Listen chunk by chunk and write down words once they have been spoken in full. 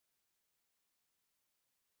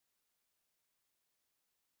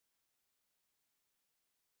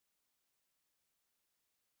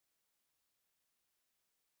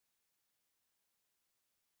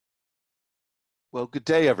Well, good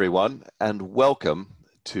day, everyone, and welcome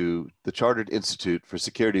to the Chartered Institute for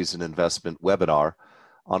Securities and Investment webinar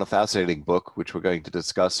on a fascinating book, which we're going to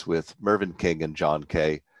discuss with Mervyn King and John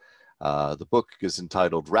Kay. The book is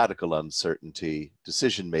entitled Radical Uncertainty,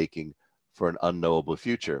 Decision-Making for an Unknowable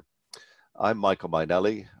Future. I'm Michael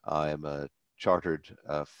Mainelli. I am a Chartered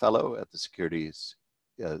Fellow at the Securities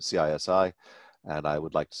CISI, and I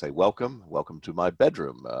would like to say welcome to my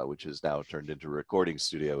bedroom, which is now turned into a recording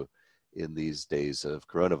studio in these days of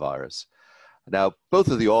coronavirus. Now, both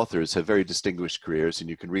of the authors have very distinguished careers, and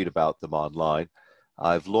you can read about them online.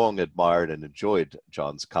 I've long admired and enjoyed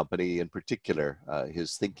John's company, in particular,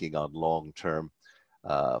 his thinking on long-term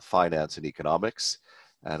finance and economics.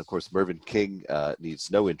 And of course, Mervyn King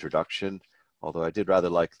needs no introduction, although I did rather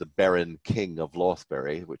like the Baron King of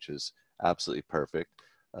Lothbury, which is absolutely perfect.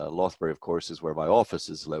 Lothbury, of course, is where my office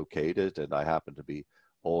is located, and I happen to be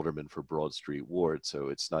alderman for Broad Street Ward, so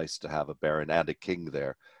it's nice to have a Baron and a King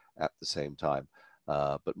there at the same time.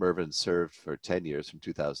 But Mervyn served for 10 years from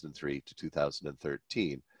 2003 to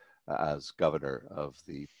 2013 as governor of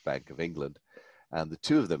the Bank of England. And the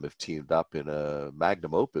two of them have teamed up in a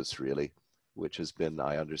magnum opus, really, which has been,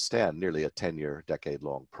 I understand, nearly a 10-year,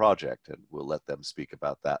 decade-long project, and we'll let them speak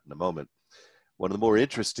about that in a moment. One of the more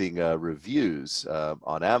interesting reviews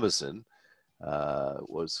on Amazon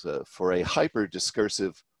was for a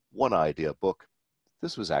hyper-discursive one-idea book.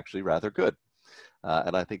 This was actually rather good,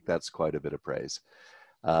 and I think that's quite a bit of praise.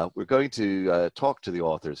 We're going to talk to the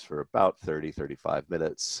authors for about 30-35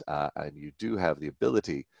 minutes, and you do have the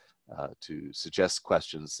ability to suggest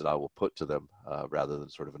questions that I will put to them rather than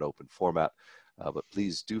sort of an open format, but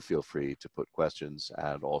please do feel free to put questions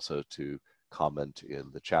and also to comment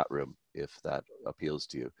in the chat room if that appeals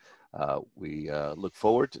to you. We look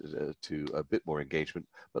forward to a bit more engagement,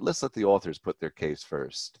 but let's let the authors put their case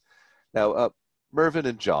first. Now, Mervyn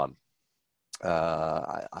and John,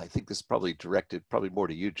 I think this is probably directed more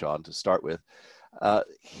to you, John, to start with.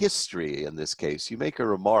 History, in this case, you make a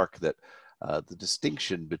remark that the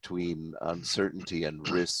distinction between uncertainty and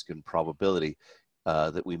risk and probability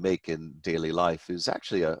that we make in daily life is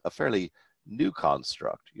actually a fairly new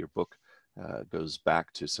construct. Your book goes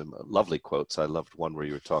back to some lovely quotes. I loved one where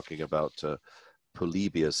you were talking about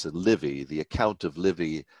Polybius and Livy. The account of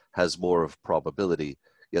Livy has more of probability,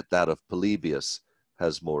 yet that of Polybius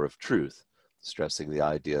has more of truth, stressing the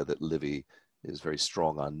idea that Livy is very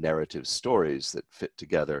strong on narrative stories that fit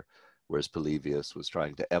together, whereas Polybius was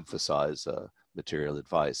trying to emphasize material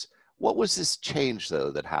advice. What was this change,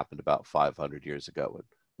 though, that happened about 500 years ago,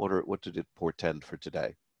 and what did it portend for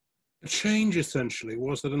today? The change essentially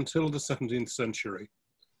was that until the 17th century,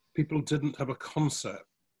 people didn't have a concept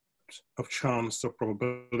of chance or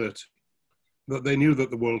probability, that they knew that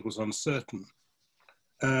the world was uncertain,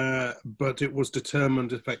 but it was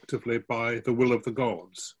determined effectively by the will of the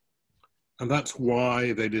gods. And that's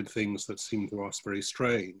why they did things that seemed to us very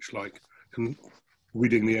strange, like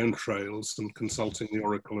reading the entrails and consulting the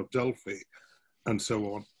Oracle of Delphi and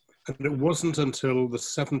so on. And it wasn't until the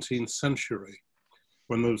 17th century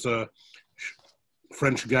when there was a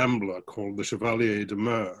French gambler called the Chevalier de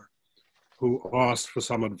Mer, who asked for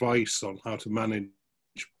some advice on how to manage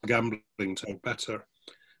gambling to better.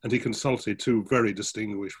 And he consulted two very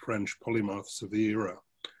distinguished French polymaths of the era,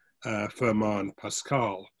 Fermat and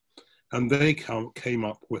Pascal. And they came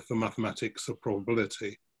up with the mathematics of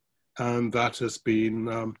probability. And that has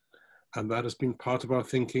been part of our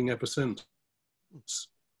thinking ever since.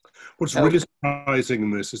 What's really surprising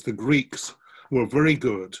in this is the Greeks were very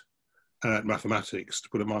good at mathematics, to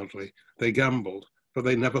put it mildly. They gambled, but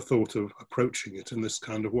they never thought of approaching it in this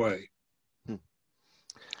kind of way.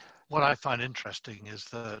 What I find interesting is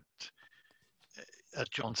that, as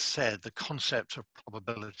John said, the concept of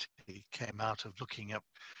probability came out of looking at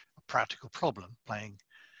a practical problem, playing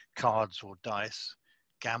cards or dice,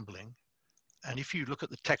 gambling. And if you look at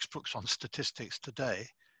the textbooks on statistics today,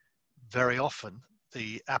 very often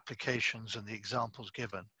the applications and the examples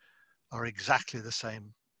given are exactly the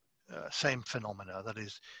same phenomena. That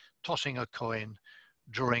is, tossing a coin,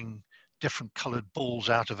 drawing different colored balls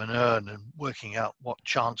out of an urn and working out what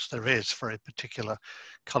chance there is for a particular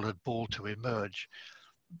colored ball to emerge.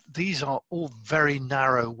 These are all very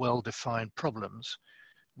narrow, well-defined problems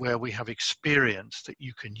where we have experience that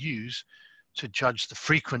you can use to judge the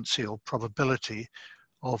frequency or probability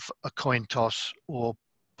of a coin toss or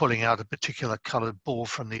pulling out a particular colored ball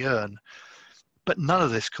from the urn. But none of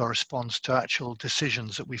this corresponds to actual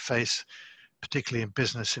decisions that we face, particularly in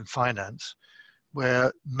business and finance,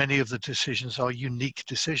 where many of the decisions are unique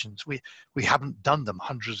decisions. We haven't done them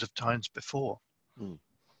hundreds of times before. And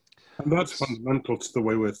that's fundamental to the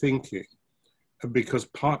way we're thinking, because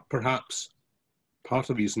perhaps part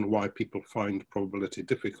of the reason why people find probability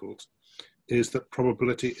difficult is that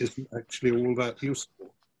probability isn't actually all that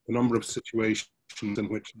useful. The number of situations in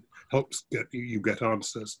which it helps you get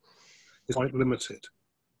answers is quite limited.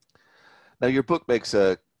 Now, your book makes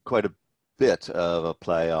quite a bit of a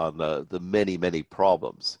play on the many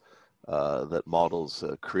problems that models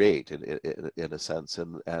create in a sense,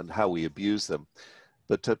 and how we abuse them.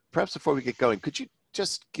 But perhaps before we get going, could you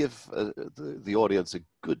just give the audience a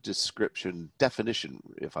good definition,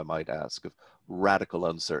 if I might ask, of radical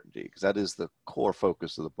uncertainty? Because that is the core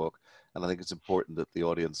focus of the book, and I think it's important that the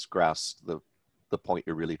audience grasp the point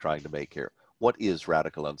you're really trying to make here. What is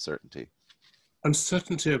radical uncertainty?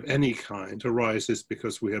 Uncertainty of any kind arises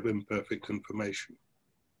because we have imperfect information.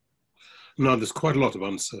 Now, there's quite a lot of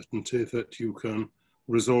uncertainty that you can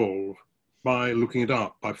resolve by looking it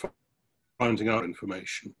up, by finding out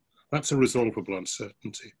information. That's a resolvable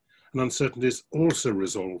uncertainty. And uncertainty is also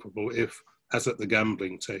resolvable if, as at the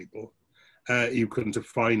gambling table, you can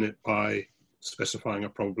define it by specifying a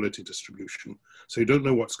probability distribution. So you don't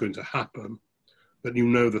know what's going to happen, but you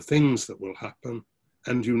know the things that will happen,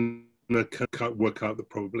 and you can work out the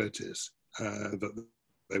probabilities that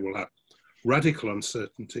they will happen. Radical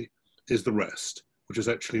uncertainty is the rest, which is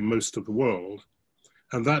actually most of the world.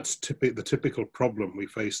 And that's the typical problem we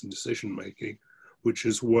face in decision making, which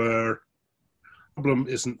is where the problem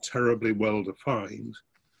isn't terribly well defined,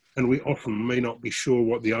 and we often may not be sure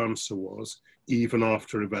what the answer was, even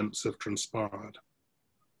after events have transpired.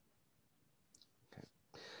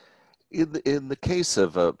 In the case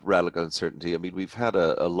of radical uncertainty, I mean, we've had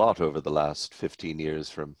a lot over the last 15 years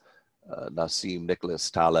from Nassim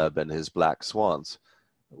Nicholas Taleb and his black swans.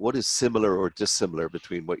 What is similar or dissimilar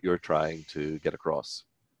between what you're trying to get across?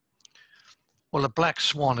 Well, a black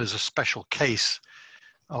swan is a special case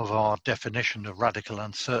of our definition of radical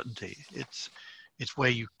uncertainty. It's where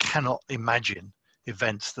you cannot imagine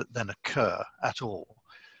events that then occur at all.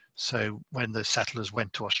 So when the settlers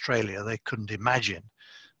went to Australia, they couldn't imagine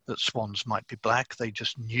that swans might be black. They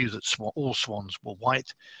just knew that all swans were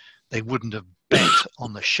white. They wouldn't have bet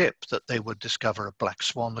on the ship that they would discover a black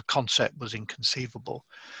swan. The concept was inconceivable.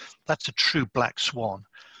 That's a true black swan.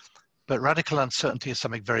 But radical uncertainty is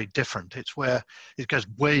something very different. It's where it goes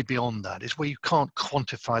way beyond that. It's where you can't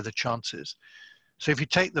quantify the chances. So if you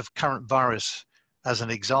take the current virus as an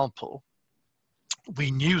example, we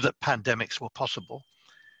knew that pandemics were possible.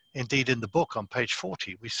 Indeed, in the book on page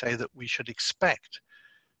 40, we say that we should expect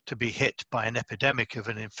to be hit by an epidemic of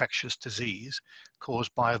an infectious disease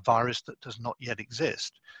caused by a virus that does not yet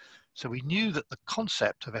exist. So we knew that the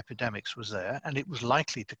concept of epidemics was there and it was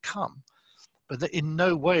likely to come, but that in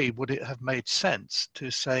no way would it have made sense to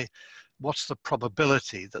say, what's the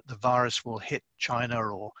probability that the virus will hit China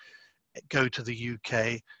or go to the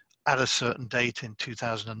UK at a certain date in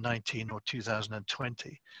 2019 or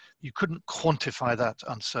 2020? You couldn't quantify that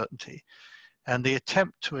uncertainty. And the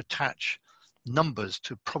attempt to attach numbers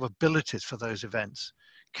to probabilities for those events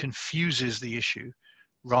confuses the issue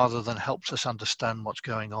rather than helps us understand what's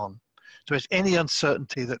going on. So it's any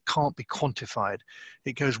uncertainty that can't be quantified.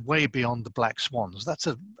 It goes way beyond the black swans. That's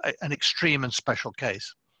an extreme and special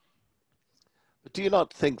case. But do you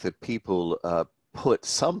not think that people put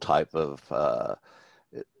some type of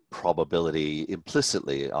probability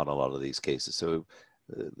implicitly on a lot of these cases? So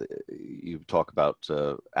you talk about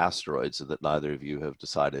asteroids, and that neither of you have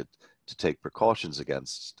decided to take precautions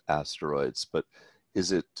against asteroids, but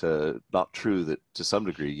is it not true that to some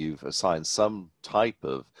degree you've assigned some type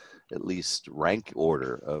of at least rank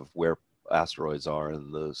order of where asteroids are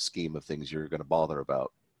in the scheme of things you're going to bother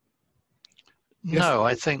about? No,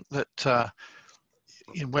 I think that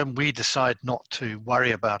when we decide not to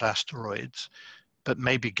worry about asteroids, but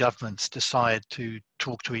maybe governments decide to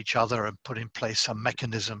talk to each other and put in place some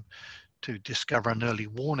mechanism to discover an early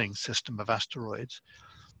warning system of asteroids,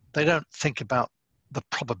 they don't think about the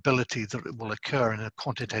probability that it will occur in a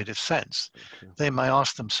quantitative sense. Okay. They may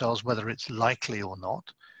ask themselves whether it's likely or not,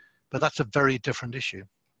 but that's a very different issue.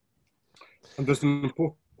 And there's an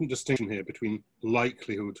important distinction here between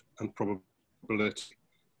likelihood and probability,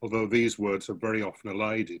 although these words are very often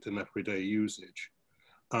elided in everyday usage.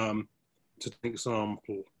 To take an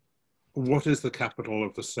example, what is the capital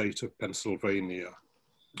of the state of Pennsylvania?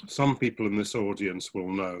 Some people in this audience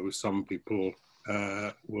will know, some people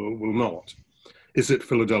will not. Is it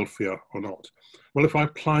Philadelphia or not? Well, if I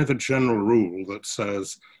apply the general rule that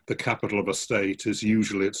says the capital of a state is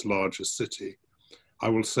usually its largest city, I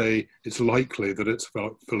will say it's likely that it's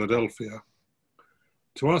Philadelphia.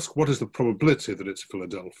 To ask what is the probability that it's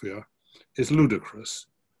Philadelphia is ludicrous.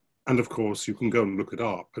 And of course, you can go and look it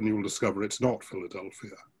up and you will discover it's not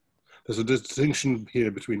Philadelphia. There's a distinction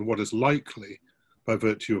here between what is likely by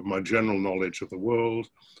virtue of my general knowledge of the world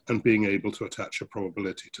and being able to attach a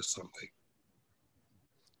probability to something.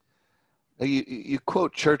 Now, you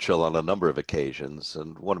quote Churchill on a number of occasions,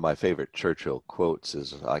 and one of my favorite Churchill quotes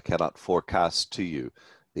is, "I cannot forecast to you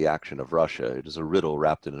the action of Russia. It is a riddle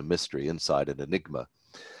wrapped in a mystery inside an enigma."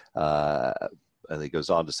 And he goes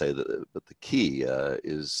on to say that but the key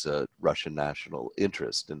is Russian national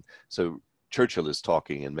interest. And so Churchill is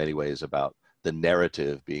talking in many ways about the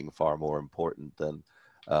narrative being far more important than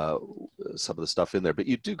some of the stuff in there. But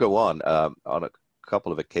you do go on a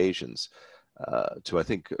couple of occasions to, I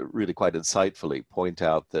think, really quite insightfully point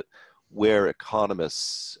out that where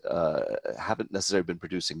economists haven't necessarily been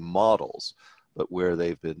producing models, but where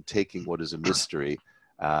they've been taking what is a mystery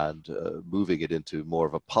and moving it into more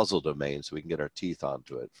of a puzzle domain so we can get our teeth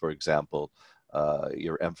onto it. For example,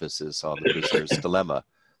 your emphasis on the prisoner's dilemma.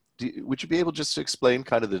 Would you be able just to explain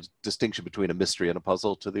kind of the distinction between a mystery and a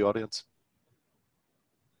puzzle to the audience?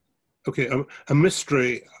 Okay, a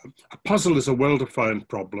mystery, a puzzle is a well-defined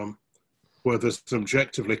problem where there's an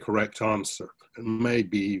objectively correct answer. It may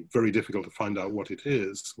be very difficult to find out what it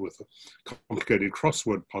is with complicated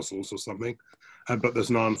crossword puzzles or something, but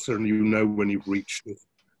there's an answer and you know when you've reached it.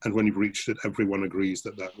 And when you've reached it, everyone agrees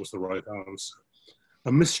that that was the right answer.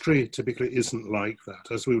 A mystery typically isn't like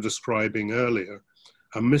that. As we were describing earlier,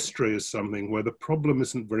 a mystery is something where the problem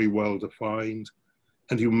isn't very well defined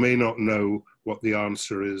and you may not know what the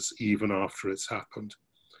answer is even after it's happened.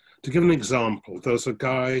 To give an example, there's a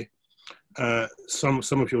guy, some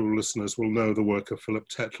of your listeners will know the work of Philip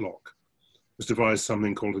Tetlock, who's devised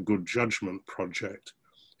something called a good judgment project.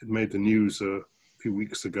 It made the news a few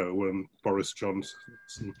weeks ago when Boris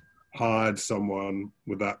Johnson hired someone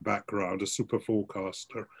with that background, a super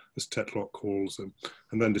forecaster, as Tetlock calls him,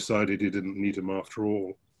 and then decided he didn't need him after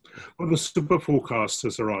all. What the super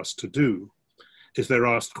forecasters are asked to do is they're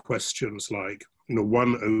asked questions like,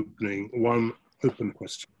 one open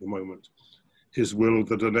question at the moment is, will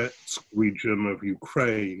the Donetsk region of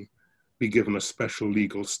Ukraine be given a special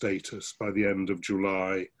legal status by the end of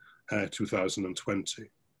July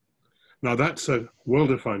 2020? Now that's a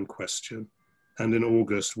well-defined question, and in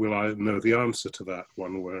August will I know the answer to that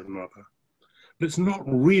one way or another. But it's not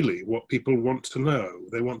really what people want to know.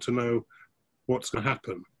 They want to know what's going to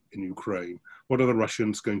happen in Ukraine. What are the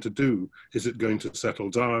Russians going to do? Is it going to settle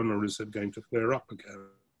down or is it going to flare up again?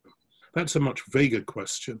 That's a much vaguer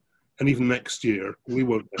question. And even next year, we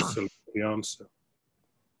won't necessarily know the answer.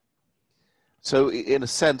 So in a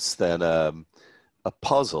sense then, a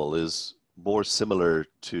puzzle is more similar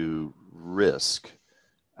to risk,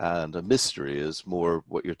 and a mystery is more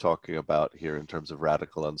what you're talking about here in terms of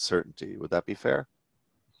radical uncertainty. Would that be fair?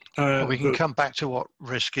 Well, we can come back to what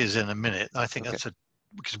risk is in a minute. I think okay. that's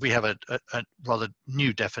because we have a rather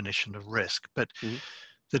new definition of risk, but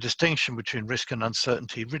the distinction between risk and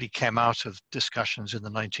uncertainty really came out of discussions in the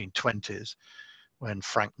 1920s when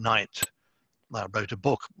Frank Knight wrote a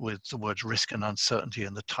book with the words risk and uncertainty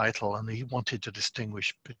in the title, and he wanted to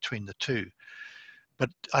distinguish between the two. But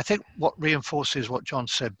I think what reinforces what John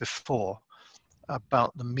said before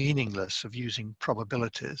about the meaningless of using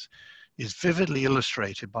probabilities is vividly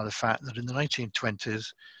illustrated by the fact that in the 1920s,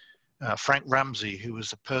 Frank Ramsey, who was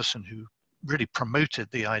the person who really promoted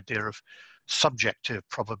the idea of subjective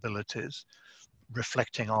probabilities,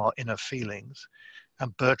 reflecting our inner feelings,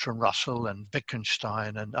 and Bertrand Russell and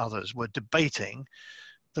Wittgenstein and others were debating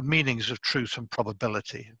the meanings of truth and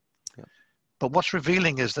probability. Yeah. But what's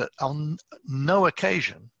revealing is that on no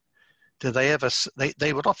occasion do they ever,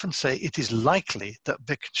 they would often say it is likely that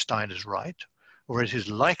Wittgenstein is right, or it is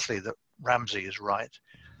likely that Ramsey is right,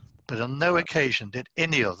 but on no occasion did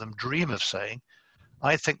any of them dream of saying,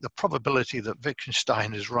 I think the probability that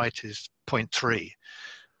Wittgenstein is right is 0.3,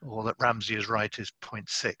 or that Ramsey is right is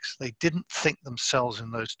 0.6. They didn't think themselves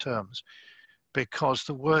in those terms because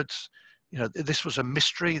the words, this was a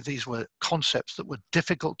mystery. These were concepts that were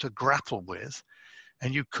difficult to grapple with,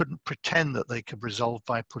 and you couldn't pretend that they could resolve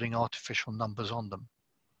by putting artificial numbers on them.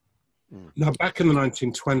 Now, back in the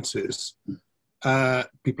 1920s,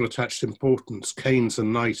 people attached importance, Keynes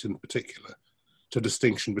and Knight in particular, to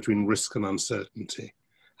distinction between risk and uncertainty.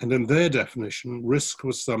 And in their definition, risk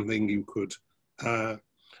was something you could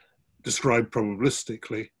describe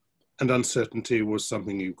probabilistically, and uncertainty was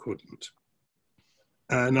something you couldn't.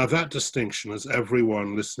 Now that distinction, as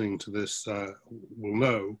everyone listening to this will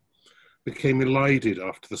know, became elided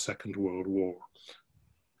after the Second World War.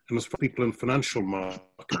 And as for people in financial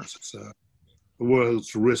markets, the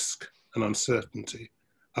world's risk and uncertainty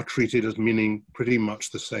are treated as meaning pretty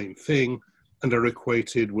much the same thing and are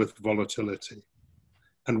equated with volatility.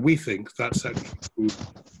 And we think that's actually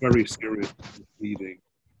very seriously misleading.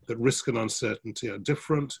 that risk and uncertainty are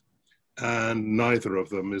different, and neither of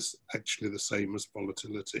them is actually the same as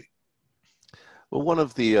volatility. Well, one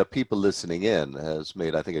of the people listening in has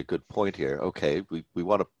made, I think, a good point here. Okay, we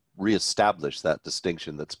want to reestablish that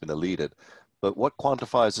distinction that's been eluded, but what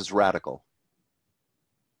quantifies as radical?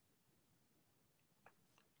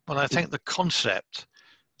 Well, I think the concept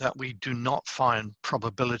that we do not find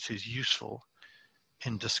probabilities useful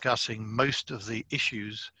in discussing most of the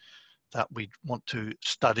issues that we want to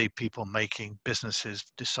study, people making, businesses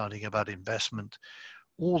deciding about investment,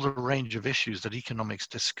 all the range of issues that economics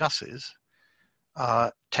discusses,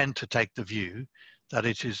 tend to take the view that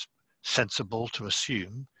it is sensible to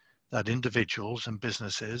assume that individuals and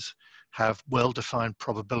businesses have well-defined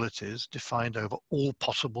probabilities defined over all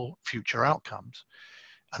possible future outcomes.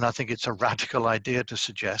 And I think it's a radical idea to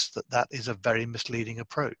suggest that that is a very misleading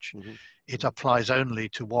approach. Mm-hmm. It applies only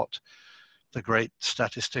to what the great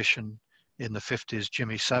statistician in the 50s,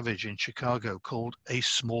 Jimmy Savage in Chicago, called a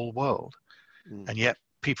small world. Mm. And yet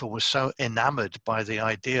people were so enamored by the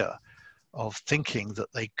idea of thinking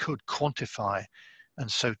that they could quantify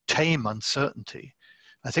and so tame uncertainty.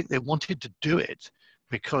 I think they wanted to do it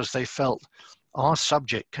because they felt our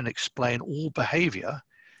subject can explain all behavior.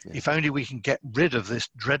 Yeah. If only we can get rid of this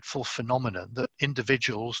dreadful phenomenon that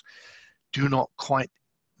individuals do not quite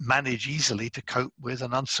manage easily to cope with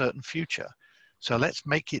an uncertain future. So let's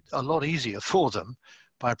make it a lot easier for them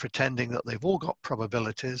by pretending that they've all got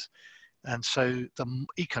probabilities. And so the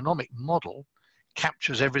economic model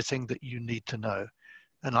captures everything that you need to know.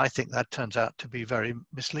 And I think that turns out to be very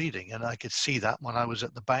misleading. And I could see that when I was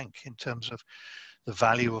at the bank in terms of the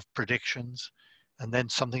value of predictions, and then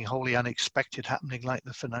something wholly unexpected happening like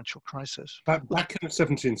the financial crisis. Back in the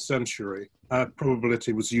 17th century,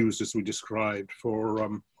 probability was used, as we described,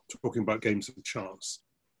 for talking about games of chance.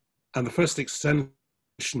 And the first extension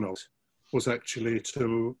of it was actually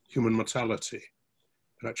to human mortality.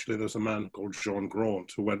 And actually, there's a man called John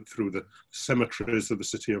Graunt who went through the cemeteries of the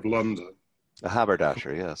city of London. A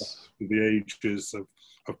haberdasher, yes. The ages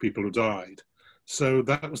of people who died. So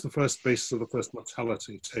that was the first basis of the first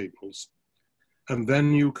mortality tables. And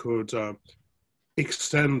then you could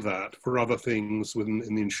extend that for other things in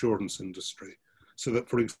the insurance industry. So that,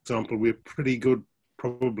 for example, we have pretty good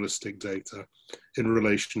probabilistic data in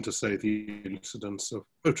relation to, say, the incidence of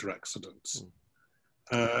motor accidents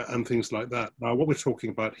and things like that. Now, what we're talking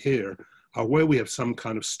about here are where we have some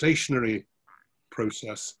kind of stationary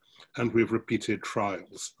process and we've repeated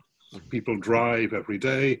trials. People drive every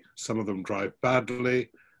day, some of them drive badly,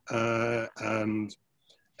 and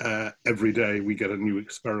every day we get a new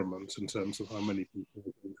experiment in terms of how many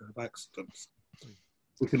people have accidents.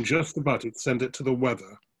 We can just about extend it to the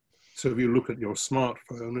weather. So if you look at your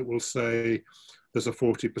smartphone, it will say there's a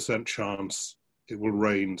 40% chance it will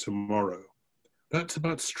rain tomorrow. That's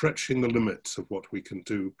about stretching the limits of what we can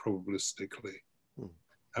do probabilistically.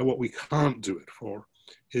 And what we can't do it for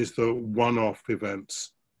is the one-off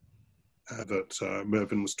events that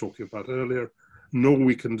Mervyn was talking about earlier, nor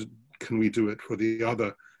can we do it for the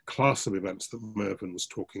other class of events that Mervyn was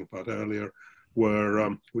talking about earlier, where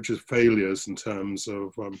which is failures in terms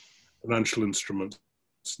of financial instruments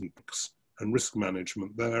and risk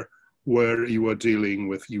management there, where you are dealing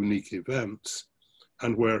with unique events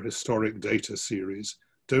and where historic data series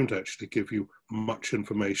don't actually give you much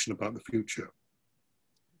information about the future.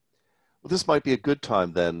 Well, this might be a good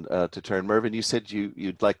time then to turn. Mervyn, you said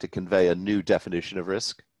you'd like to convey a new definition of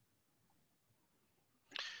risk.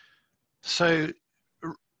 So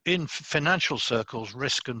in financial circles,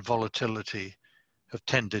 risk and volatility have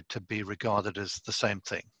tended to be regarded as the same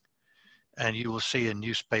thing. And you will see in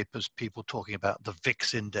newspapers people talking about the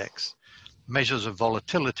VIX index. Measures of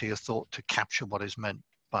volatility are thought to capture what is meant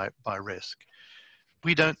by risk.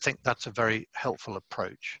 We don't think that's a very helpful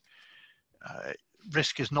approach.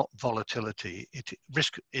 Risk is not volatility.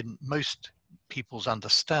 Risk in most people's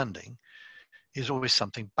understanding is always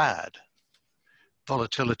something bad.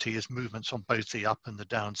 Volatility is movements on both the up and the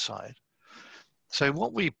downside. So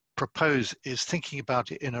what we propose is thinking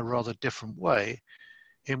about it in a rather different way,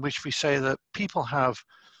 in which we say that people have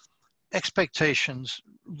expectations,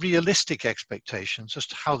 realistic expectations as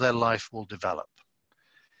to how their life will develop.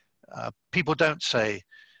 People don't say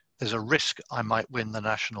there's a risk I might win the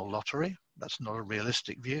national lottery. That's not a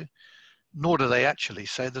realistic view. Nor do they actually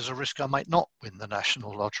say there's a risk I might not win the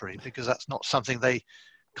national lottery, because that's not something they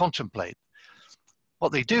contemplate.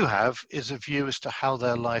 What they do have is a view as to how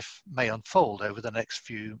their life may unfold over the next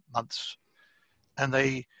few months. And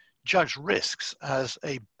they judge risks as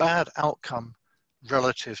a bad outcome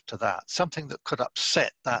relative to that, something that could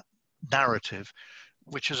upset that narrative,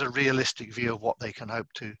 which is a realistic view of what they can hope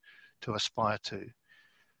to aspire to.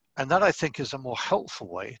 And that, I think, is a more helpful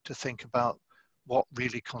way to think about what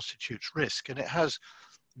really constitutes risk. And it has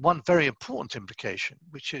one very important implication,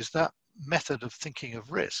 which is that method of thinking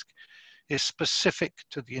of risk is specific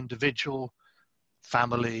to the individual,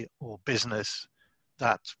 family, or business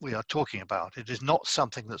that we are talking about. It is not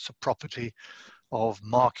something that's a property of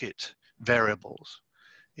market variables.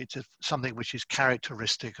 It's something which is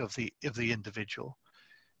characteristic of the individual.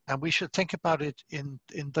 And we should think about it in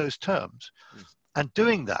those terms. And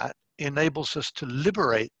doing that enables us to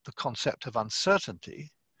liberate the concept of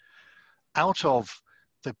uncertainty out of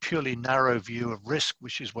the purely narrow view of risk,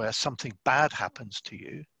 which is where something bad happens to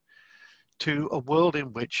you, to a world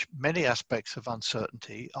in which many aspects of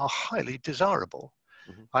uncertainty are highly desirable.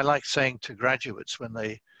 Mm-hmm. I like saying to graduates when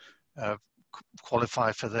they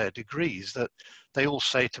qualify for their degrees that they all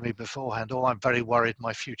say to me beforehand, "Oh, I'm very worried,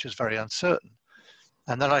 my future's very uncertain."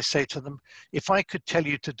 And then I say to them, if I could tell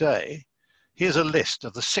you today, here's a list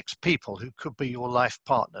of the 6 people who could be your life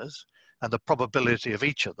partners and the probability of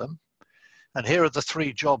each of them, and here are the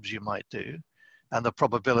 3 jobs you might do and the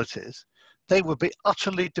probabilities, they would be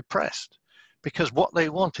utterly depressed, because what they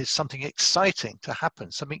want is something exciting to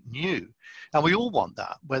happen, something new. And we all want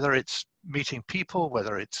that, whether it's meeting people,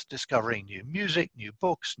 whether it's discovering new music, new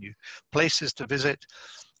books, new places to visit,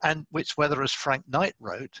 and which, whether, as Frank Knight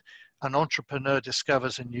wrote, an entrepreneur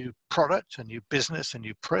discovers a new product, a new business, a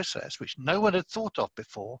new process, which no one had thought of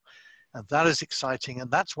before. And that is exciting. And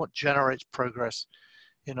that's what generates progress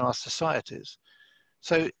in our societies.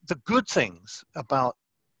 So the good things about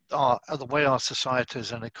the way our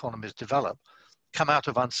societies and economies develop come out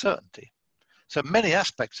of uncertainty. So many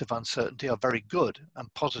aspects of uncertainty are very good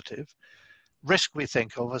and positive. Risk we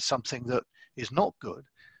think of as something that is not good,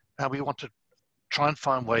 and we want to try and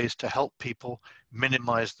find ways to help people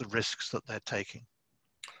minimize the risks that they're taking.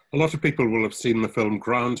 A lot of people will have seen the film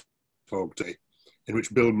Groundhog Day, in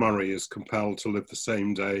which Bill Murray is compelled to live the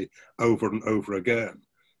same day over and over again.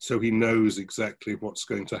 So he knows exactly what's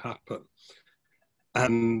going to happen.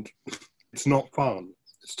 And it's not fun.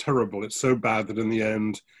 It's terrible. It's so bad that in the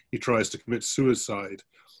end, he tries to commit suicide,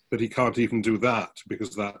 but he can't even do that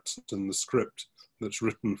because that's in the script that's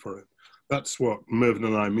written for him. That's what Mervyn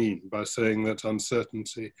and I mean by saying that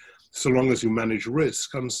uncertainty, so long as you manage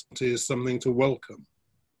risk, uncertainty is something to welcome.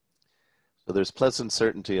 So there's pleasant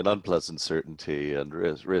certainty and unpleasant certainty and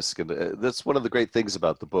risk. And that's one of the great things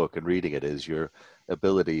about the book and reading it, is your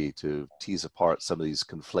ability to tease apart some of these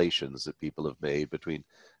conflations that people have made between,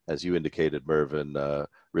 as you indicated, Mervyn,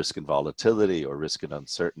 risk and volatility, or risk and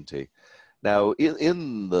uncertainty. Now,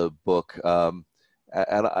 in the book, and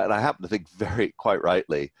I happen to think quite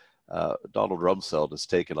rightly, Donald Rumsfeld has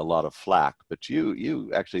taken a lot of flack, but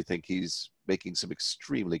you actually think he's making some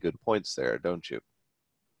extremely good points there, don't you?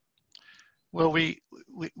 Well, we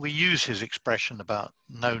use his expression about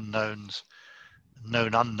known knowns,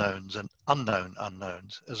 known unknowns, and unknown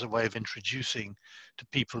unknowns as a way of introducing to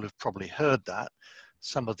people who've probably heard that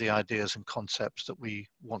some of the ideas and concepts that we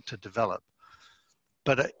want to develop.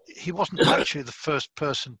 But he wasn't actually the first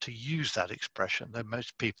person to use that expression, though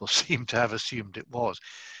most people seem to have assumed it was.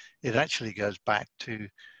 It actually goes back to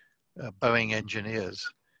Boeing engineers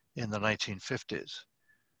in the 1950s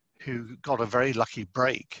who got a very lucky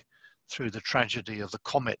break through the tragedy of the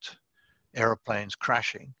Comet aeroplanes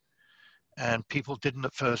crashing. And people didn't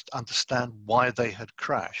at first understand why they had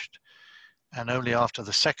crashed. And only after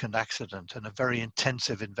the second accident and a very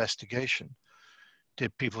intensive investigation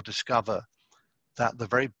did people discover that the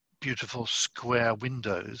very beautiful square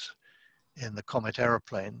windows in the Comet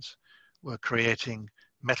aeroplanes were creating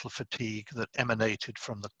metal fatigue that emanated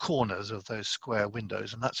from the corners of those square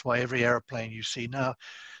windows. And that's why every airplane you see now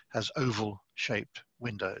has oval-shaped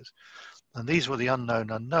windows. And these were the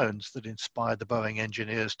unknown unknowns that inspired the Boeing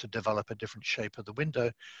engineers to develop a different shape of the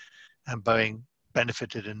window. And Boeing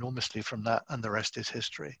benefited enormously from that, and the rest is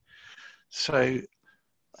history. So,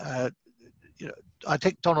 I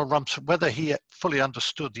think Donald Rumsfeld, whether he fully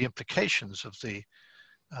understood the implications of the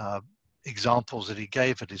examples that he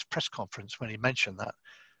gave at his press conference when he mentioned that,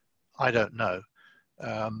 I don't know.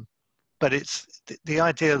 But it's the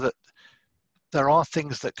idea that there are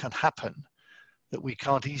things that can happen that we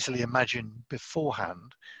can't easily imagine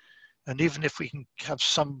beforehand. And even if we can have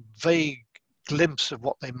some vague glimpse of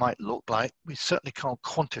what they might look like, we certainly can't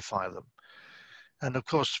quantify them. And of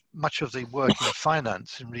course, much of the work in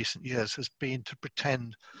finance in recent years has been to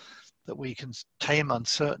pretend that we can tame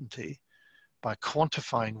uncertainty by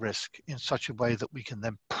quantifying risk in such a way that we can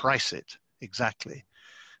then price it exactly.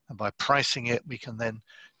 And by pricing it, we can then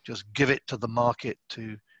just give it to the market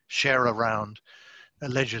to share around,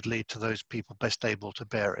 allegedly to those people best able to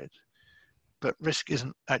bear it. But risk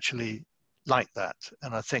isn't actually like that.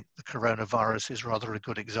 And I think the coronavirus is rather a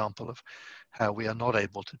good example of how we are not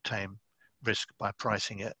able to tame risk by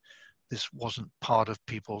pricing it. This wasn't part of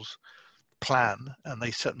people's plan, and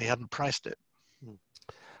they certainly hadn't priced it.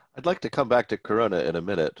 I'd like to come back to Corona in a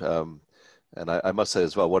minute. And I must say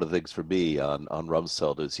as well, one of the things for me on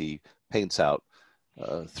Rumsfeld is he paints out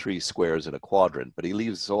 3 squares in a quadrant, but he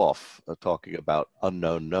leaves off talking about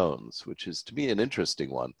unknown knowns, which is to me an interesting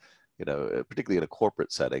one, you know, particularly in a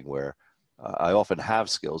corporate setting where I often have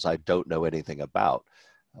skills I don't know anything about.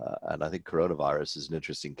 And I think coronavirus is an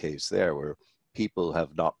interesting case there where people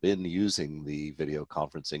have not been using the video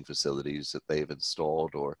conferencing facilities that they've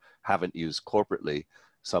installed or haven't used corporately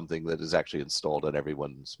something that is actually installed on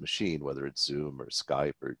everyone's machine, whether it's Zoom or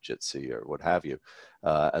Skype or Jitsi or what have you.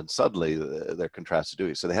 And suddenly they're contrasted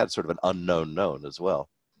doing it. So they had sort of an unknown known as well.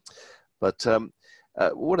 But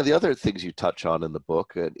one of the other things you touch on in the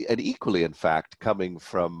book, and equally in fact coming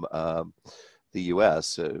from the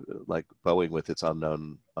US, like Boeing with its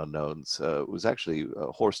unknowns, was actually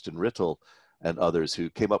Horst and Rittel and others who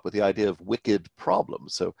came up with the idea of wicked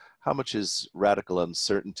problems. So how much is radical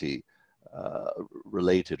uncertainty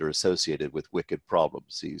related or associated with wicked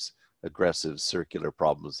problems, these aggressive circular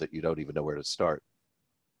problems that you don't even know where to start?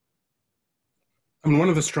 And one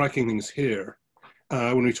of the striking things here,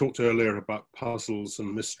 when we talked earlier about puzzles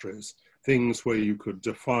and mysteries, things where you could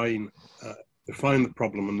define the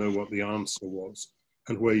problem and know what the answer was,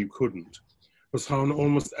 and where you couldn't, was how in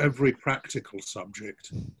almost every practical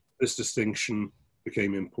subject, this distinction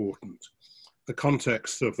became important. The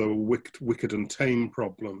context of the wicked and tame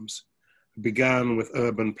problems began with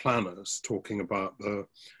urban planners talking about the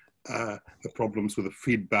problems with the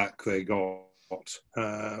feedback they got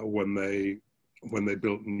when they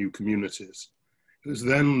built new communities. It was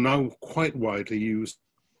then now quite widely used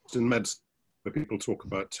in medicine, where people talk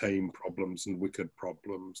about tame problems and wicked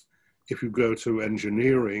problems. If you go to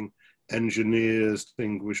engineering, engineers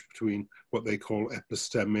distinguish between what they call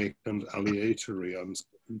epistemic and aleatory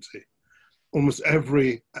uncertainty. Almost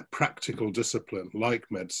every practical discipline, like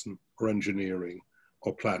medicine or engineering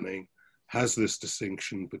or planning, has this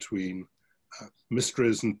distinction between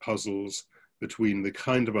mysteries and puzzles, between the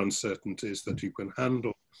kind of uncertainties that you can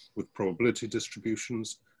handle with probability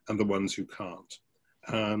distributions and the ones you can't.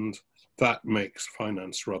 And that makes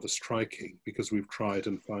finance rather striking, because we've tried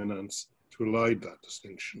in finance to elide that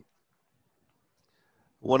distinction.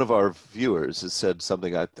 One of our viewers has said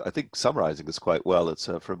something I think summarizing this quite well. It's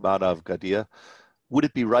from Manav Gadia. Would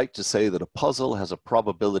it be right to say that a puzzle has a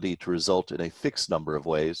probability to result in a fixed number of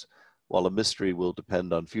ways, while a mystery will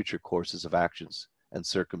depend on future courses of actions and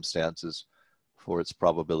circumstances for its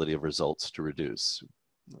probability of results to reduce?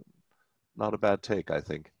 Not a bad take, I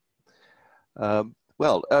think.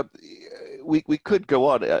 We could go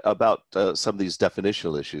on about some of these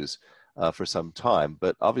definitional issues for some time,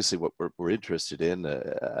 but obviously what we're interested in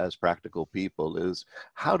as practical people is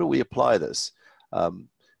how do we apply this?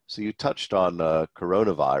 So you touched on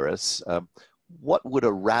coronavirus. What would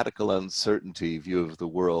a radical uncertainty view of the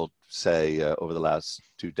world say over the last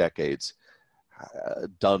 2 decades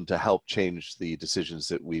done to help change the decisions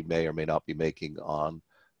that we may or may not be making on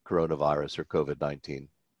coronavirus or COVID-19?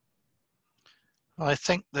 I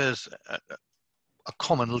think there's a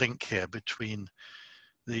common link here between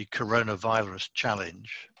the coronavirus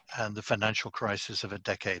challenge and the financial crisis of a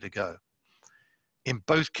decade ago. In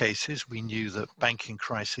both cases, we knew that banking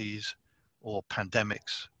crises or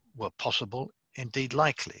pandemics were possible, indeed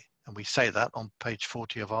likely. And we say that on page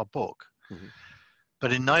 40 of our book. Mm-hmm.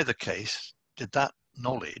 But in neither case did that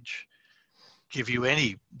knowledge give you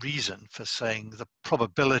any reason for saying the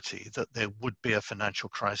probability that there would be a financial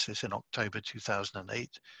crisis in October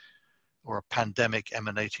 2008 or a pandemic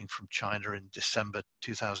emanating from China in December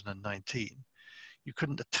 2019. You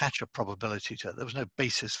couldn't attach a probability to it. There was no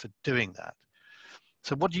basis for doing that.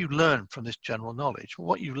 So what do you learn from this general knowledge? Well,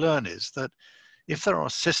 what you learn is that if there are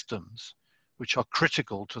systems which are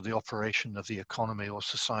critical to the operation of the economy or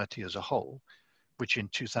society as a whole, which in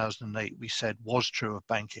 2008 we said was true of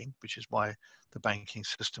banking, which is why the banking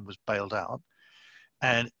system was bailed out.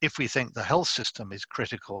 And if we think the health system is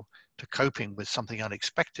critical to coping with something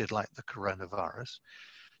unexpected like the coronavirus,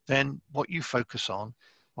 then what you focus on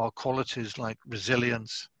are qualities like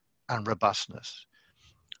resilience and robustness.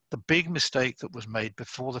 The big mistake that was made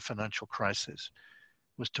before the financial crisis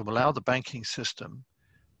was to allow the banking system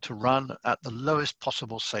to run at the lowest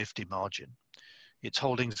possible safety margin. Its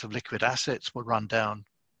holdings of liquid assets were run down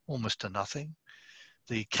almost to nothing.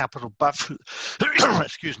 The capital buffer,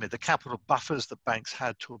 the capital buffers that banks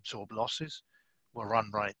had to absorb losses were run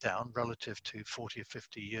right down relative to 40 or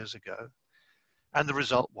 50 years ago. And the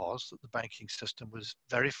result was that the banking system was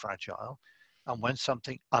very fragile. And when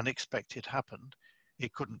something unexpected happened,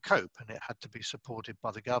 it couldn't cope and it had to be supported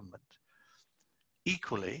by the government.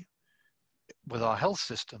 Equally, with our health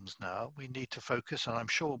systems now, we need to focus, and I'm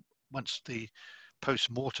sure once the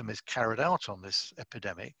post-mortem is carried out on this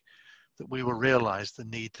epidemic, that we will realize the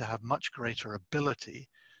need to have much greater ability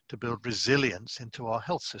to build resilience into our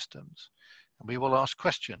health systems. And we will ask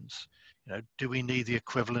questions, do we need the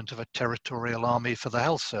equivalent of a territorial army for the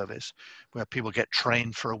health service, where people get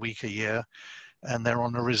trained for a week a year and they're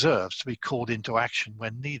on the reserves to be called into action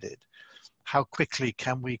when needed? How quickly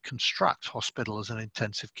can we construct hospitals and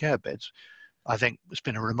intensive care beds? I think it's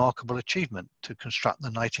been a remarkable achievement to construct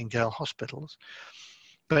the Nightingale hospitals.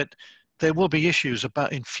 But there will be issues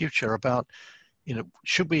in future about,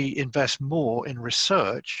 should we invest more in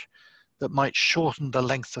research that might shorten the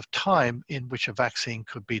length of time in which a vaccine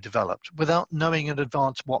could be developed without knowing in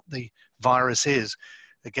advance what the virus is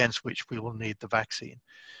against which we will need the vaccine.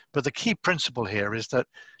 But the key principle here is that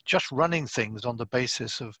just running things on the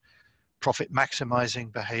basis of profit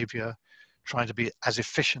maximizing behavior, trying to be as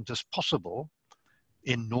efficient as possible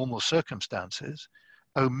in normal circumstances,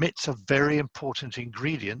 omits a very important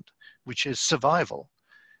ingredient, which is survival.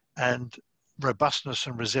 And robustness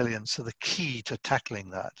and resilience are the key to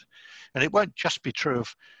tackling that. And it won't just be true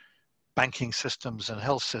of banking systems and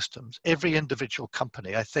health systems. Every individual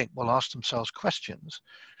company, I think, will ask themselves questions.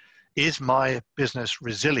 Is my business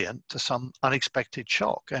resilient to some unexpected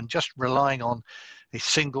shock? And just relying on a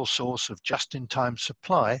single source of just-in-time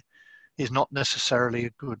supply is not necessarily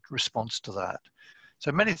a good response to that.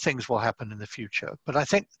 So many things will happen in the future. But I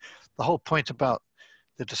think the whole point about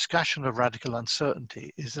the discussion of radical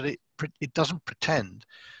uncertainty is that it doesn't pretend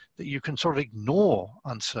that you can sort of ignore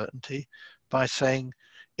uncertainty by saying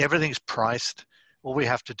everything's priced. All we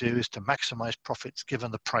have to do is to maximize profits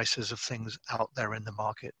given the prices of things out there in the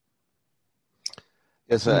market.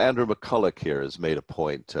 Yes, Andrew McCulloch here has made a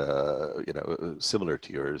point, similar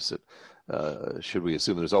to yours, that should we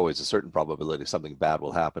assume there's always a certain probability something bad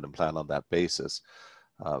will happen and plan on that basis.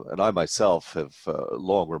 And I myself have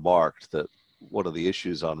long remarked that one of the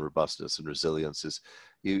issues on robustness and resilience is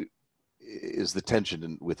the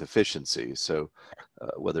tension with efficiency. So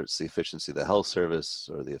whether it's the efficiency of the health service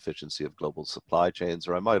or the efficiency of global supply chains,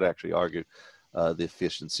 or I might actually argue the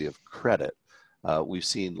efficiency of credit. We've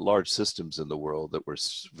seen large systems in the world that were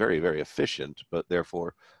very, very efficient, but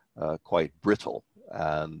therefore quite brittle.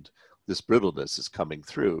 And this brittleness is coming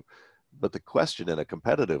through. But the question in a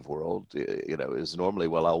competitive world, is normally,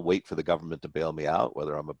 well, I'll wait for the government to bail me out,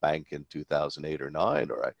 whether I'm a bank in 2008 or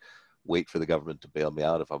 9, or I wait for the government to bail me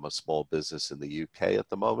out if I'm a small business in the UK at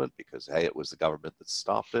the moment, because, hey, it was the government that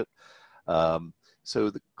stopped it. So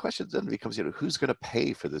the question then becomes, who's going to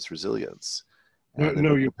pay for this resilience? And in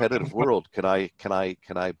a competitive world, can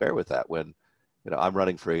I bear with that when, I'm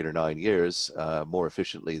running for 8 or 9 years more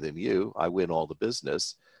efficiently than you? I win all the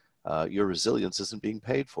business. Your resilience isn't being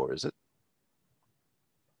paid for, is it?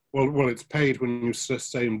 Well, it's paid when you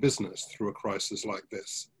stay in business through a crisis like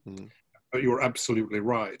this. Mm. But you're absolutely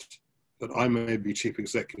right that I may be chief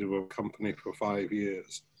executive of a company for 5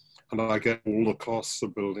 years, and I get all the costs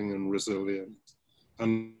of building and resilience,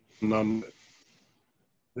 and none.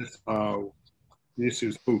 This is how the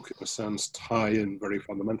issues book, in a sense, tie in very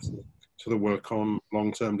fundamentally to the work on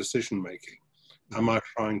long-term decision-making. Am I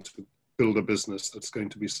trying to build a business that's going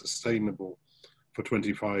to be sustainable for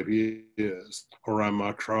 25 years, or am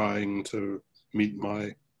I trying to meet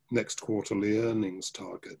my next quarterly earnings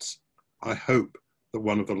targets? I hope that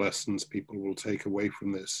one of the lessons people will take away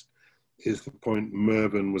from this is the point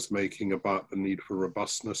Mervyn was making about the need for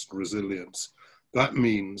robustness and resilience. That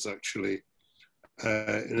means actually,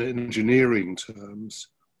 in engineering terms,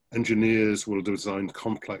 engineers will design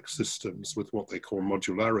complex systems with what they call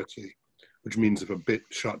modularity, which means if a bit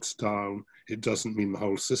shuts down, it doesn't mean the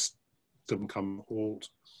whole system come halt.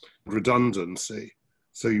 Redundancy,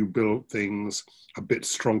 so you build things a bit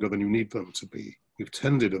stronger than you need them to be. We've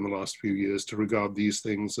tended in the last few years to regard these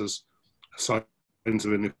things as signs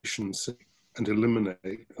of inefficiency and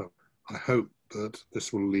eliminate them. I hope that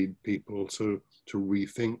this will lead people to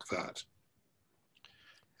rethink that.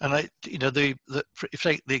 And if you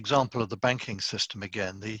take the example of the banking system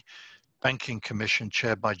again, the Banking Commission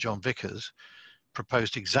chaired by John Vickers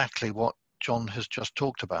proposed exactly what John has just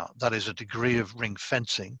talked about. That is a degree of ring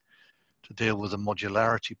fencing to deal with the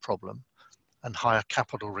modularity problem and higher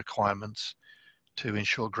capital requirements to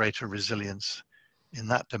ensure greater resilience in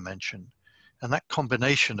that dimension. And that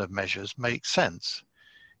combination of measures makes sense.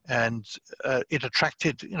 And it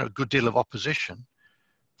attracted a good deal of opposition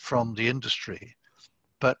from the industry.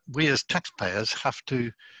 But we as taxpayers have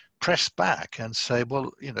to press back and say,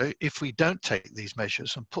 well, you know, if we don't take these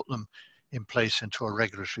measures and put them in place into a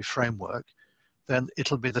regulatory framework, then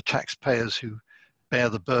it'll be the taxpayers who bear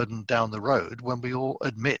the burden down the road when we all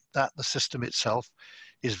admit that the system itself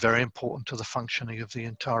is very important to the functioning of the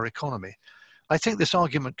entire economy. I think this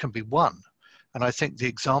argument can be won. And I think the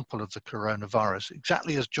example of the coronavirus,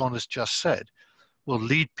 exactly as John has just said, will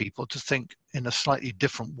lead people to think in a slightly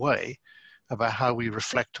different way about how we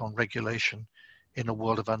reflect on regulation in a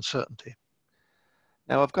world of uncertainty.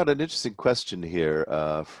 Now, I've got an interesting question here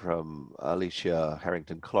from Alicia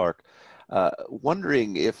Harrington-Clark,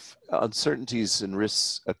 wondering if uncertainties and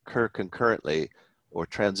risks occur concurrently or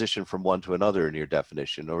transition from one to another in your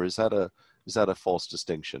definition, or is that a false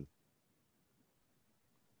distinction?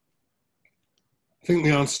 I think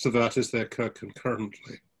the answer to that is they occur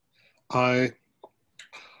concurrently. I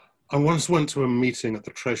once went to a meeting at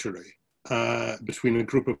the Treasury between a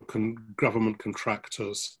group of government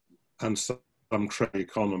contractors and some trade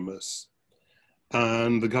economists.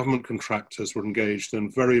 And the government contractors were engaged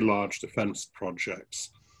in very large defense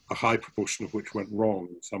projects, a high proportion of which went wrong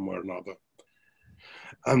somewhere or another.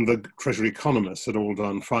 And the Treasury economists had all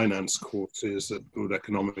done finance courses at good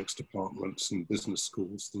economics departments and business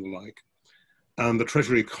schools and the like. And the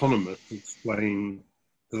Treasury economists explained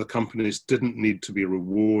that the companies didn't need to be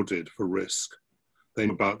rewarded for risk. They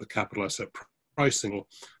knew about the capital asset pricing.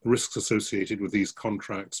 The risks associated with these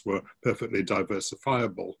contracts were perfectly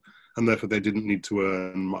diversifiable, and therefore they didn't need to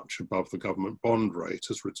earn much above the government bond rate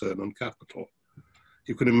as return on capital.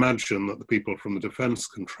 You can imagine that the people from the defense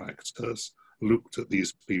contractors looked at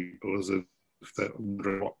these people as if they were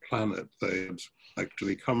wondering what planet they had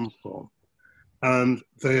actually come from. And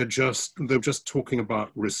they were just talking about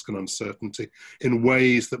risk and uncertainty in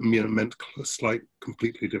ways that meant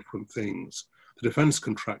completely different things. The defense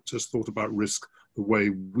contractors thought about risk the way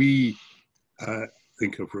we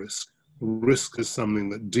think of risk. Risk is something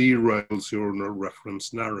that derails your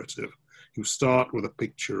reference narrative. You start with a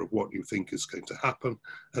picture of what you think is going to happen,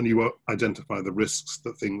 and you identify the risks,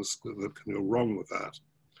 the things that can go wrong with that.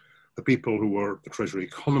 The people who were the Treasury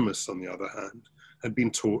economists, on the other hand, had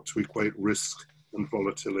been taught to equate risk and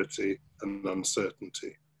volatility and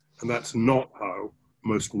uncertainty. And that's not how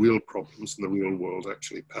most real problems in the real world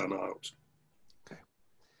actually pan out. Okay.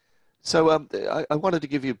 So I wanted to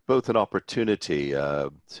give you both an opportunity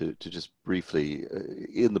to just briefly,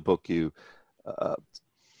 in the book you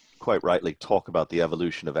quite rightly talk about the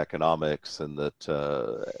evolution of economics and that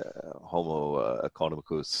Homo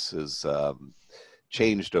economicus is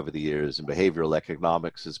changed over the years and behavioral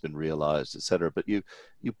economics has been realized, et cetera. But you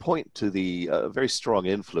point to the very strong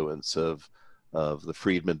influence of the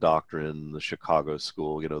Friedman doctrine, the Chicago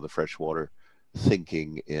School, you know, the freshwater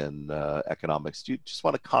thinking in economics. Do you just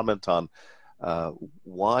want to comment on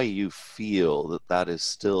why you feel that that is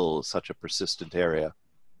still such a persistent area?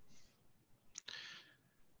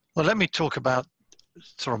 Well, let me talk about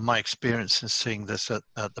sort of my experience in seeing this at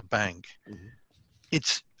the bank. Mm-hmm.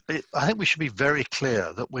 I think we should be very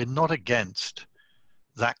clear that we're not against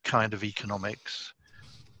that kind of economics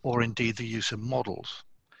or indeed the use of models.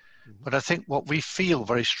 Mm-hmm. But I think what we feel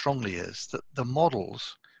very strongly is that the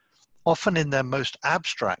models, often in their most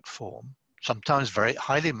abstract form, sometimes very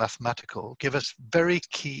highly mathematical, give us very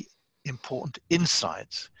key, important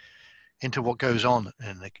insights into what goes on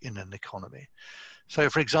in an economy. So,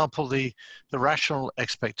 for example, the rational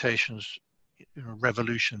expectations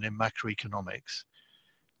revolution in macroeconomics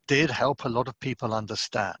did help a lot of people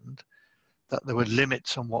understand that there were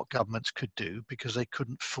limits on what governments could do because they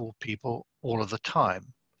couldn't fool people all of the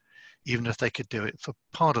time, even if they could do it for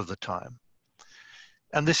part of the time.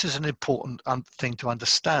 And this is an important thing to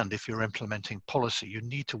understand if you're implementing policy. You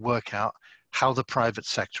need to work out how the private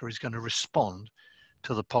sector is going to respond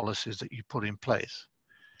to the policies that you put in place.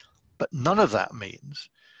 But none of that means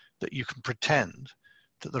that you can pretend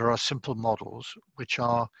that there are simple models which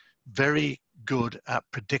are very good at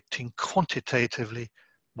predicting quantitatively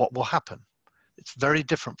what will happen. It's very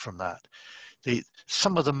different from that.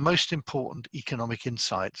 Some of the most important economic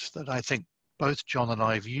insights that I think both John and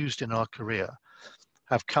I have used in our career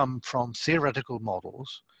have come from theoretical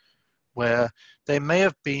models where they may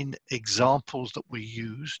have been examples that we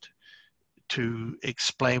used to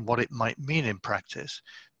explain what it might mean in practice,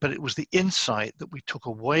 but it was the insight that we took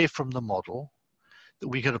away from the model that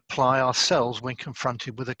we could apply ourselves when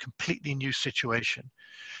confronted with a completely new situation.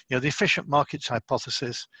 You know, the efficient markets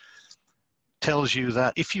hypothesis tells you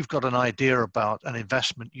that if you've got an idea about an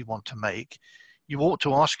investment you want to make, you ought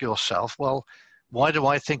to ask yourself, well, why do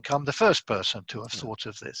I think I'm the first person to have thought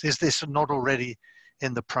of this? Is this not already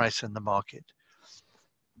in the price in the market?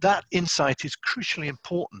 That insight is crucially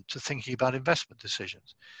important to thinking about investment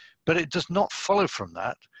decisions. But it does not follow from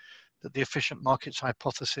that that the efficient markets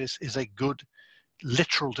hypothesis is a good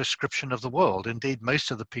literal description of the world. Indeed,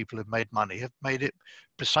 most of the people who've made money have made it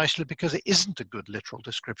precisely because it isn't a good literal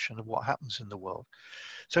description of what happens in the world.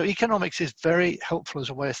 So economics is very helpful as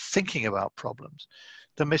a way of thinking about problems.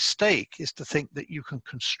 The mistake is to think that you can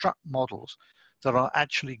construct models that are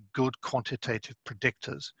actually good quantitative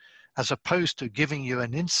predictors, as opposed to giving you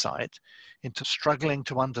an insight into struggling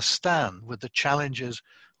to understand with the challenges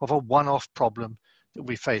of a one-off problem that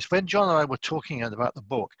we face. When John and I were talking about the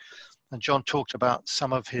book, and John talked about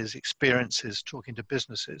some of his experiences talking to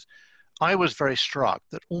businesses, I was very struck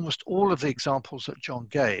that almost all of the examples that John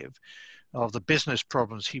gave of the business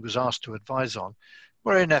problems he was asked to advise on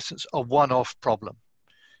were in essence a one-off problem.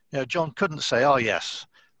 You know, John couldn't say, oh yes,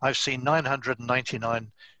 I've seen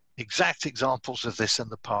 999 exact examples of this in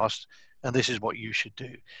the past, and this is what you should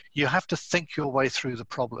do. You have to think your way through the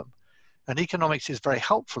problem. And economics is very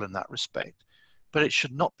helpful in that respect, but it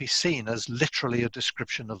should not be seen as literally a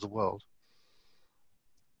description of the world.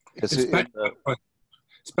 It's back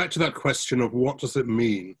to that question of what does it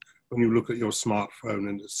mean when you look at your smartphone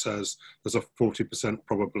and it says there's a 40%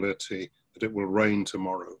 probability that it will rain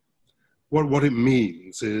tomorrow. What it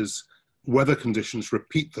means is weather conditions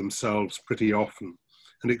repeat themselves pretty often,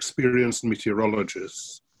 and experienced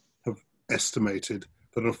meteorologists have estimated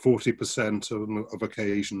that on 40% of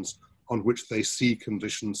occasions on which they see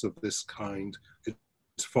conditions of this kind,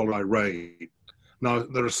 it's followed by rain. Now,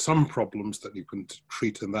 there are some problems that you can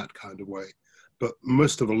treat in that kind of way, but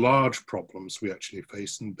most of the large problems we actually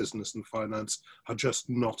face in business and finance are just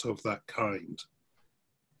not of that kind.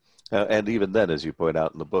 And even then, as you point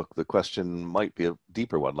out in the book, the question might be a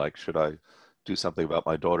deeper one, like, should I do something about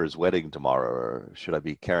my daughter's wedding tomorrow, or should I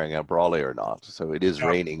be carrying a brolly or not? So it is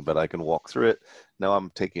raining, but I can walk through it. Now I'm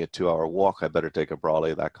taking a 2-hour walk, I better take a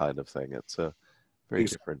brolly, that kind of thing. It's a very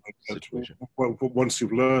different situation. Well, once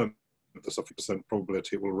you've learned there's a 50%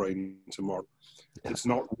 probability it will rain tomorrow, it's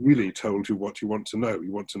not really told you what you want to know.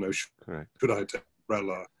 You want to know, should I take an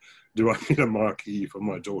umbrella? Do I need a marquee for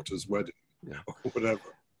my daughter's wedding? Or whatever.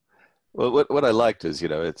 Well, what I liked is, you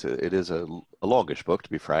know, it is a longish book, to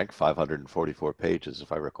be frank, 544 pages,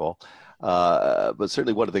 if I recall. But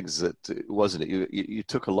certainly one of the things that wasn't it, you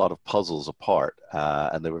took a lot of puzzles apart,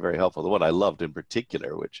 and they were very helpful. The one I loved in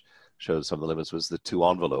particular, which shows some of the limits, was the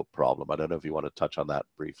 2-envelope problem. I don't know if you want to touch on that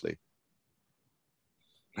briefly.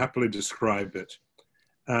 Happily describe it.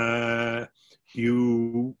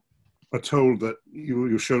 You are told that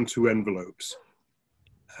you're shown 2 envelopes.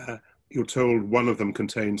 You're told one of them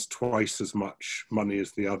contains twice as much money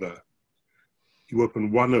as the other. You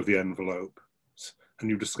open one of the envelopes and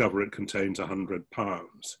you discover it contains £100.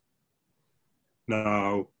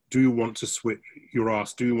 Now, do you want to switch? You're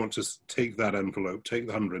asked, do you want to take that envelope, take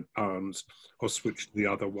the £100, or switch to the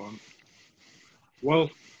other one? Well,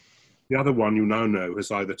 the other one you now know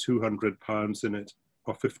has either £200 in it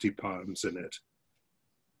or £50 in it.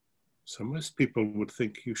 So most people would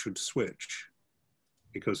think you should switch,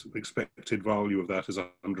 because the expected value of that is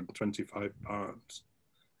 £125.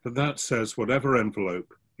 But that says whatever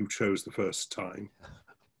envelope you chose the first time,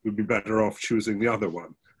 you'd be better off choosing the other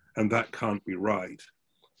one. And that can't be right.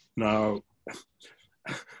 Now,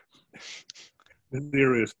 the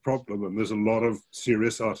serious problem, and there's a lot of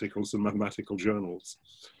serious articles in mathematical journals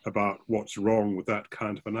about what's wrong with that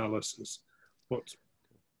kind of analysis. What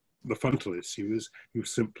the fundamental issue is, you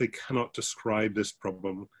simply cannot describe this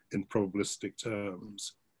problem in probabilistic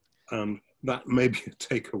terms. And that may be a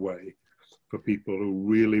takeaway for people who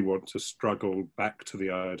really want to struggle back to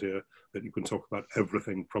the idea that you can talk about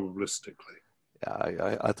everything probabilistically.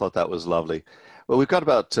 Yeah, I thought that was lovely. Well, we've got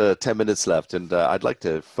about 10 minutes left, and I'd like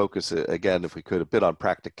to focus again, if we could, a bit on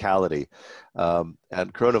practicality. And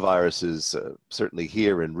coronavirus is certainly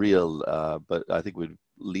here and real, but I think would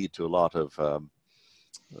lead to a lot of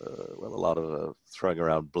throwing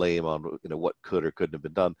around blame on what could or couldn't have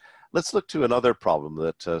been done. Let's look to another problem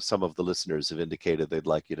that some of the listeners have indicated they'd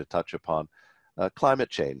like you to touch upon: climate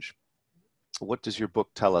change. What does your book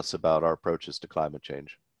tell us about our approaches to climate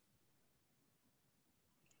change?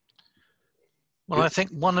 Well, I think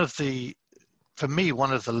for me,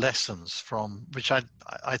 one of the lessons from which I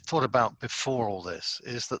thought about before all this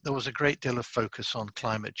is that there was a great deal of focus on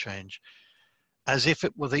climate change as if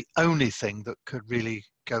it were the only thing that could really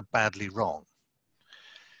go badly wrong.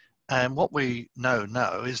 And what we know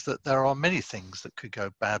now is that there are many things that could go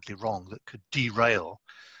badly wrong, that could derail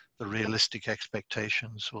the realistic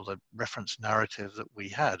expectations or the reference narrative that we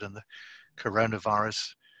had. And the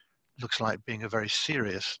coronavirus looks like being a very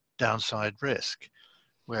serious downside risk,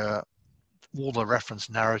 where all the reference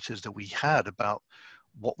narratives that we had about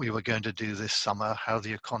what we were going to do this summer, how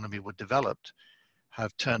the economy would develop,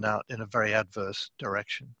 have turned out in a very adverse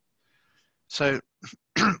direction. So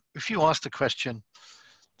if you ask the question,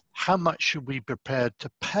 how much should we be prepared to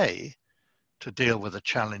pay to deal with a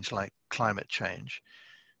challenge like climate change?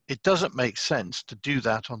 It doesn't make sense to do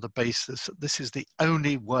that on the basis that this is the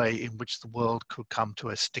only way in which the world could come to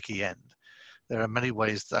a sticky end. There are many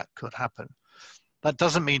ways that could happen. That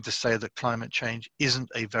doesn't mean to say that climate change isn't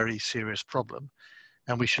a very serious problem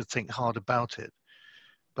and we should think hard about it.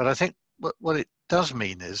 But I think what it does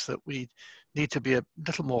mean is that we need to be a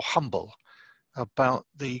little more humble about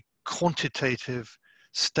the quantitative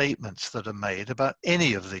statements that are made about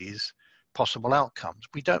any of these possible outcomes.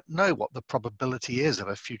 We don't know what the probability is of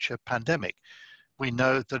a future pandemic. We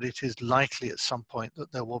know that it is likely at some point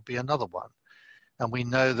that there will be another one. And we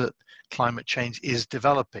know that climate change is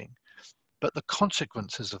developing. But the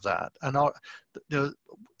consequences of that, and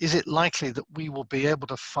is it likely that we will be able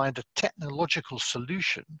to find a technological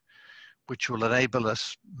solution which will enable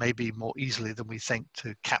us maybe more easily than we think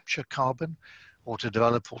to capture carbon or to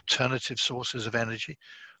develop alternative sources of energy?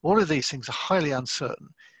 All of these things are highly uncertain.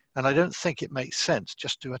 And I don't think it makes sense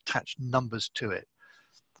just to attach numbers to it.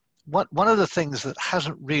 One of the things that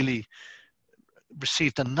hasn't really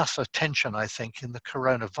received enough attention, I think, in the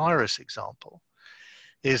coronavirus example,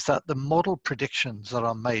 is that the model predictions that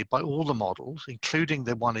are made by all the models, including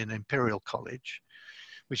the one in Imperial College,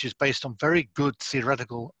 which is based on very good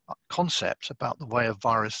theoretical concepts about the way a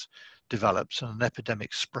virus develops and an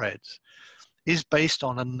epidemic spreads, is based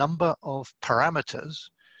on a number of parameters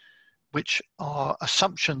which are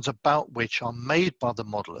assumptions about which are made by the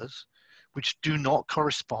modelers, which do not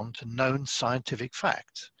correspond to known scientific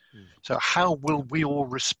facts. So how will we all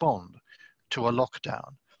respond to a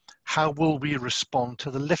lockdown? How will we respond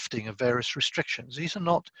to the lifting of various restrictions? These are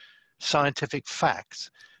not scientific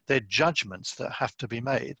facts. They're judgments that have to be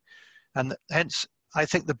made. And hence, I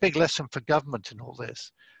think the big lesson for government in all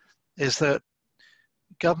this is that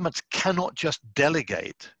governments cannot just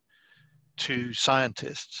delegate to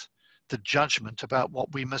scientists the judgment about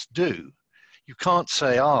what we must do. You can't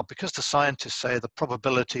say, because the scientists say the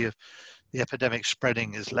probability of the epidemic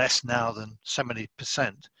spreading is less now than so many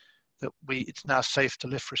percent, that it's now safe to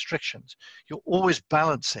lift restrictions. You're always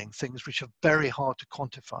balancing things which are very hard to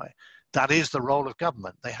quantify. That is the role of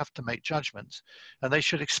government. They have to make judgments, and they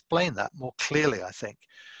should explain that more clearly, I think.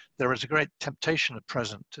 There is a great temptation at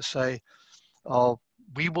present to say,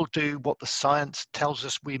 we will do what the science tells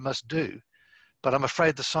us we must do. But I'm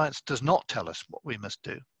afraid the science does not tell us what we must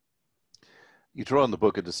do. You draw in the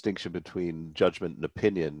book a distinction between judgment and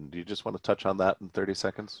opinion. Do you just want to touch on that in 30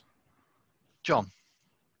 seconds? John.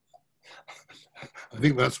 I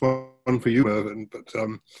think that's one for you, Mervyn, but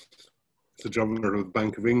the governor of the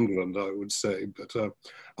Bank of England, I would say. But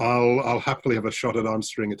I'll happily have a shot at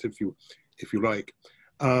answering it if you like.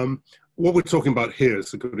 What we're talking about here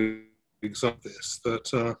is a good example of this,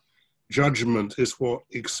 that judgment is what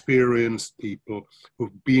experienced people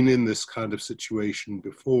who've been in this kind of situation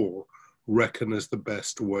before reckon as the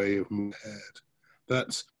best way of moving ahead.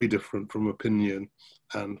 That's very different from opinion,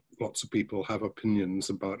 and lots of people have opinions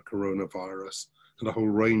about coronavirus and a whole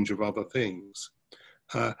range of other things.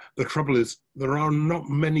 The trouble is there are not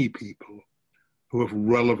many people who have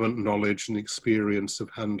relevant knowledge and experience of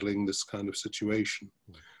handling this kind of situation.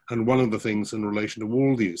 And one of the things in relation to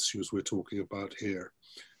all the issues we're talking about here,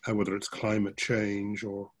 whether it's climate change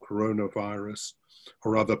or coronavirus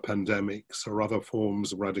or other pandemics or other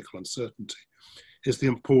forms of radical uncertainty, is the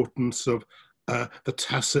importance of the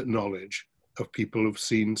tacit knowledge of people who've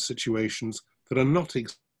seen situations that are not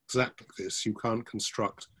exactly this. You can't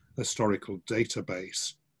construct a historical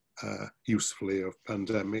database usefully of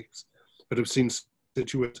pandemics, but have seen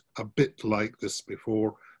situations a bit like this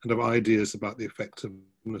before and have ideas about the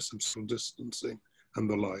effectiveness of social distancing and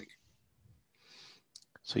the like.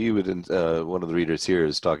 So you would, one of the readers here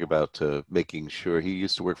is talking about making sure, he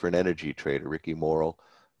used to work for an energy trader, Ricky Morrill,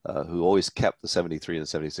 who always kept the 73 and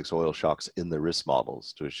 76 oil shocks in the risk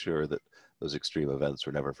models to assure that those extreme events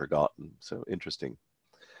were never forgotten. So interesting.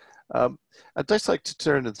 I'd just like to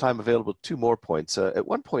turn in the time available 2 more points. At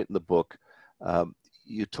one point in the book,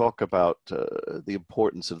 you talk about the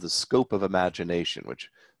importance of the scope of imagination, which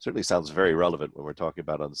certainly sounds very relevant when we're talking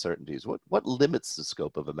about uncertainties. What limits the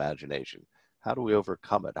scope of imagination? How do we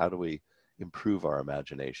overcome it? How do we improve our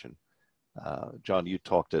imagination? John, you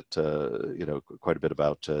talked quite a bit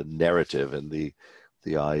about narrative and the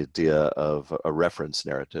idea of a reference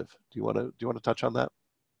narrative. Do you want to touch on that?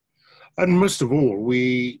 And most of all,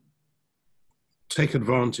 we take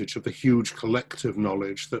advantage of the huge collective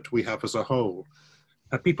knowledge that we have as a whole.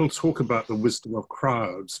 People talk about the wisdom of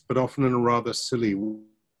crowds, but often in a rather silly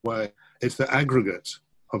way. It's the aggregate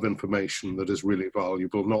of information that is really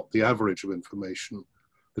valuable, not the average of information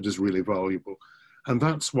that is really valuable. And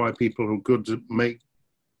that's why people who make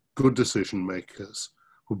good decision makers,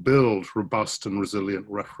 who build robust and resilient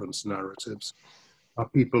reference narratives, are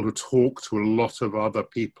people who talk to a lot of other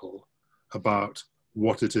people about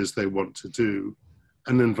what it is they want to do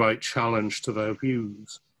and invite challenge to their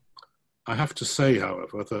views. I have to say,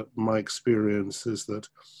 however, that my experience is that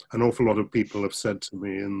an awful lot of people have said to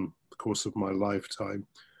me in the course of my lifetime,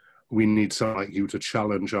 we need someone like you to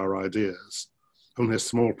challenge our ideas. Only a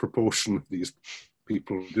small proportion of these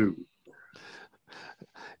people do.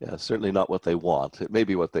 Yeah, certainly not what they want. It may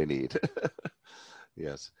be what they need.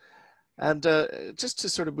 Yes. And just to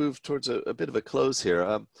sort of move towards a bit of a close here,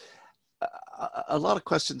 a lot of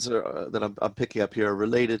questions that I'm picking up here are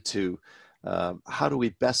related to how do we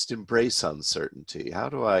best embrace uncertainty? How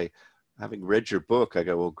do I, having read your book, I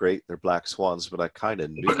go, well, great, they're black swans, but I kind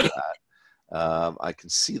of knew that. I can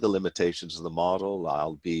see the limitations of the model.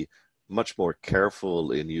 I'll be much more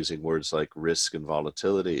careful in using words like risk and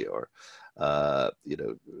volatility, or you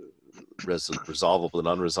know, resolvable and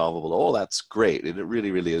unresolvable. All that's great, and it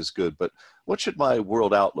really, really is good. But what should my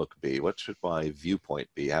world outlook be? What should my viewpoint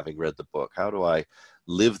be, having read the book? How do I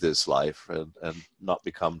live this life and not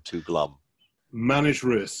become too glum? Manage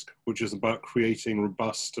risk, which is about creating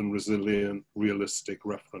robust and resilient, realistic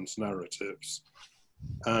reference narratives.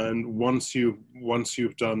 And once you've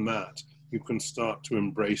done that, you can start to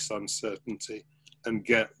embrace uncertainty and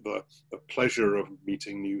get the pleasure of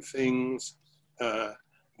meeting new things,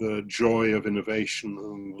 the joy of innovation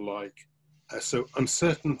and the like. So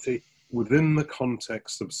uncertainty within the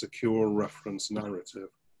context of secure reference narrative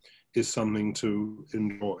is something to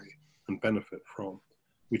enjoy and benefit from.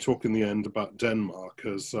 We talk in the end about Denmark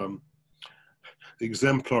as the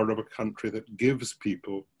exemplar of a country that gives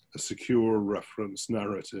people a secure reference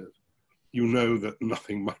narrative. You know that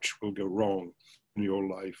nothing much will go wrong in your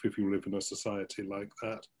life if you live in a society like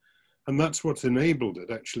that. And that's what's enabled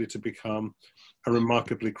it actually to become a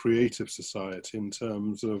remarkably creative society in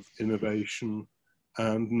terms of innovation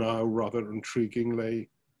and now rather intriguingly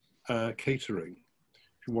catering.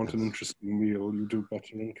 If you want an interesting meal, you do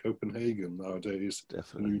better in Copenhagen nowadays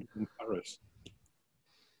than you do in Paris.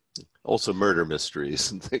 Also murder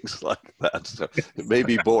mysteries and things like that. So it may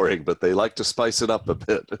be boring, but they like to spice it up a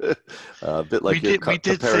bit. A bit like your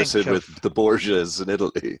comparison with the Borgias in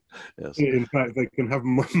Italy. Yes. In fact, they can have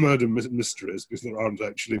murder mysteries because there aren't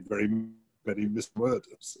actually very many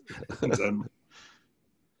murders. And,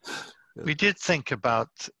 we did think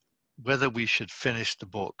about whether we should finish the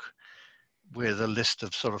book with a list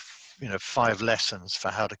of sort of, 5 lessons for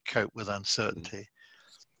how to cope with uncertainty.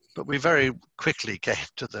 But we very quickly came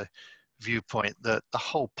to the viewpoint that the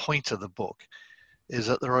whole point of the book is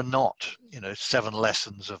that there are not, 7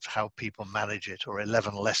 lessons of how people manage it or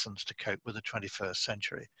 11 lessons to cope with the 21st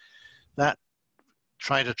century. That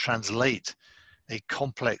trying to translate a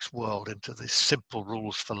complex world into these simple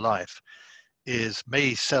rules for life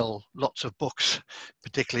may sell lots of books,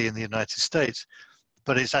 particularly in the United States,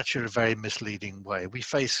 but it's actually a very misleading way. We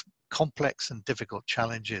face complex and difficult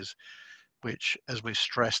challenges, which, as we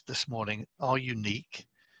stressed this morning, are unique.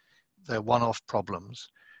 They're one-off problems,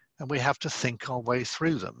 and we have to think our way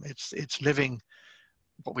through them. It's living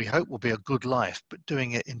what we hope will be a good life, but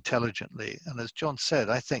doing it intelligently. And as John said,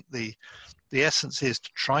 I think the essence is to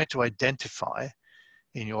try to identify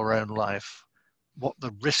in your own life what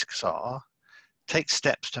the risks are, take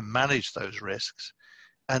steps to manage those risks,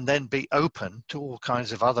 and then be open to all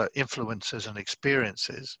kinds of other influences and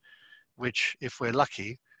experiences, which, if we're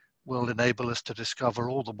lucky, will enable us to discover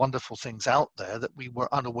all the wonderful things out there that we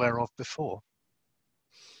were unaware of before.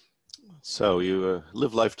 So you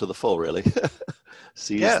live life to the full, really.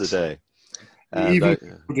 Seize the day. And even if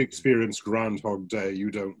you would experience Groundhog Day,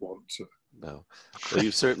 you don't want to. No. Well,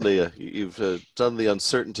 you've certainly you've done the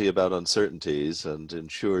uncertainty about uncertainties and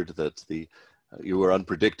ensured that you were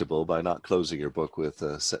unpredictable by not closing your book with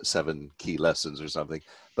 7 key lessons or something.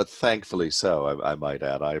 But thankfully so, I might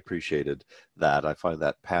add. I appreciated that. I find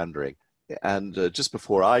that pandering. And just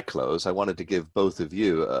before I close, I wanted to give both of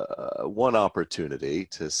you one opportunity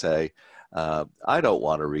to say, I don't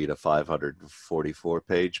want to read a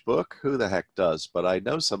 544-page book. Who the heck does? But I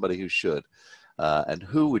know somebody who should. And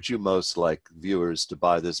who would you most like viewers to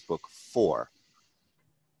buy this book for?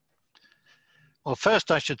 Well,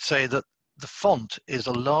 first I should say that the font is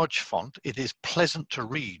a large font. It is pleasant to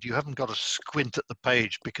read. You haven't got to squint at the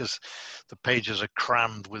page because the pages are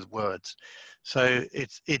crammed with words. So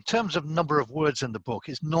it's, in terms of number of words in the book,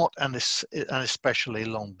 it's not an especially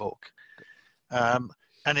long book.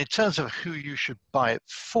 And in terms of who you should buy it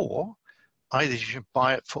for, either you should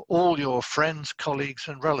buy it for all your friends, colleagues,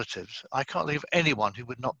 and relatives. I can't think of anyone who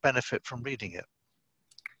would not benefit from reading it.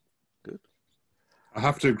 Good. I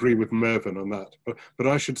have to agree with Mervyn on that, but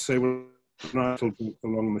I should say, when I told the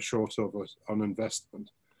long and the short of it on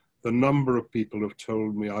investment, the number of people who have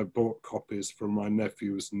told me I bought copies from my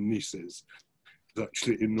nephews and nieces is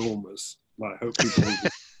actually enormous. I hope people will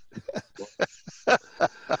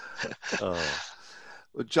Oh.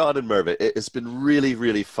 Well, John and Mervyn, it's been really,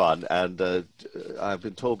 really fun, and I've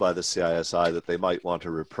been told by the CISI that they might want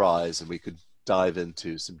a reprise, and we could dive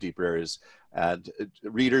into some deeper areas. And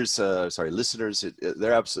listeners,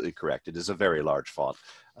 they're absolutely correct. It is a very large font,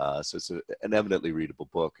 so it's an eminently readable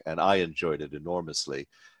book, and I enjoyed it enormously.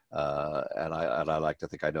 And I like to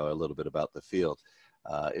think I know a little bit about the field.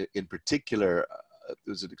 In particular, it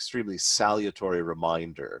was an extremely salutary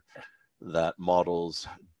reminder that models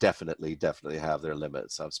definitely have their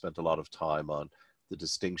limits. I've spent a lot of time on the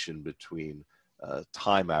distinction between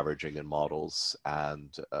time averaging in models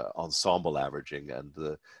and ensemble averaging, and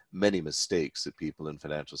the many mistakes that people in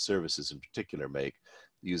financial services in particular make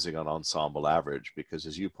using an ensemble average, because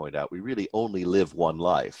as you point out, we really only live one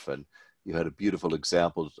life. And you had a beautiful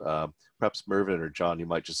example. Perhaps Mervyn or John, you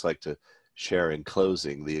might just like to share in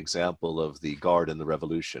closing the example of the Guard in the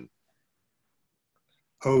Revolution.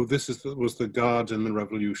 Oh, was the Guard in the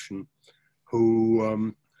Revolution,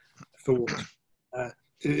 who thought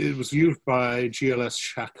it was used by GLS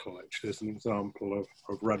Shackle, actually, as an example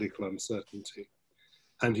of radical uncertainty.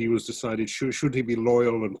 And he was decided, should he be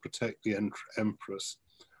loyal and protect the Empress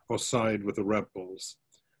or side with the rebels?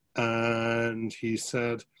 And he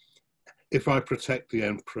said, if I protect the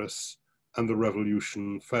Empress and the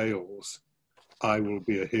revolution fails, I will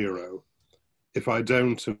be a hero. If I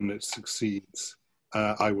don't and it succeeds,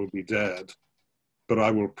 I will be dead, but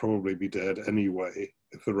I will probably be dead anyway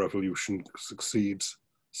if the revolution succeeds.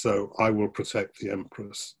 So I will protect the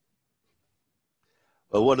Empress.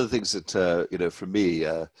 Well, one of the things that, for me,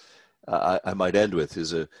 I might end with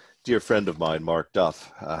is a dear friend of mine, Mark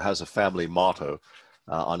Duff, has a family motto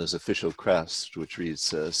on his official crest, which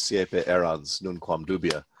reads, Siepe errans nunquam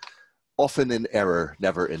dubia, often in error,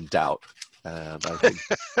 never in doubt. And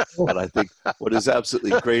I think what is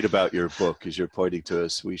absolutely great about your book is you're pointing to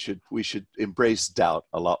us, we should embrace doubt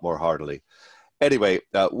a lot more heartily. Anyway,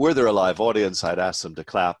 were there a live audience, I'd ask them to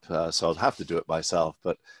clap, so I'll have to do it myself.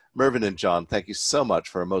 But Mervyn and John, thank you so much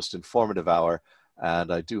for a most informative hour.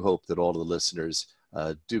 And I do hope that all of the listeners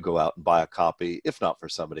do go out and buy a copy, if not for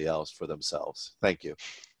somebody else, for themselves. Thank you.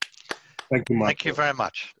 Thank you, Michael. Thank you very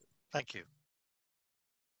much. Thank you.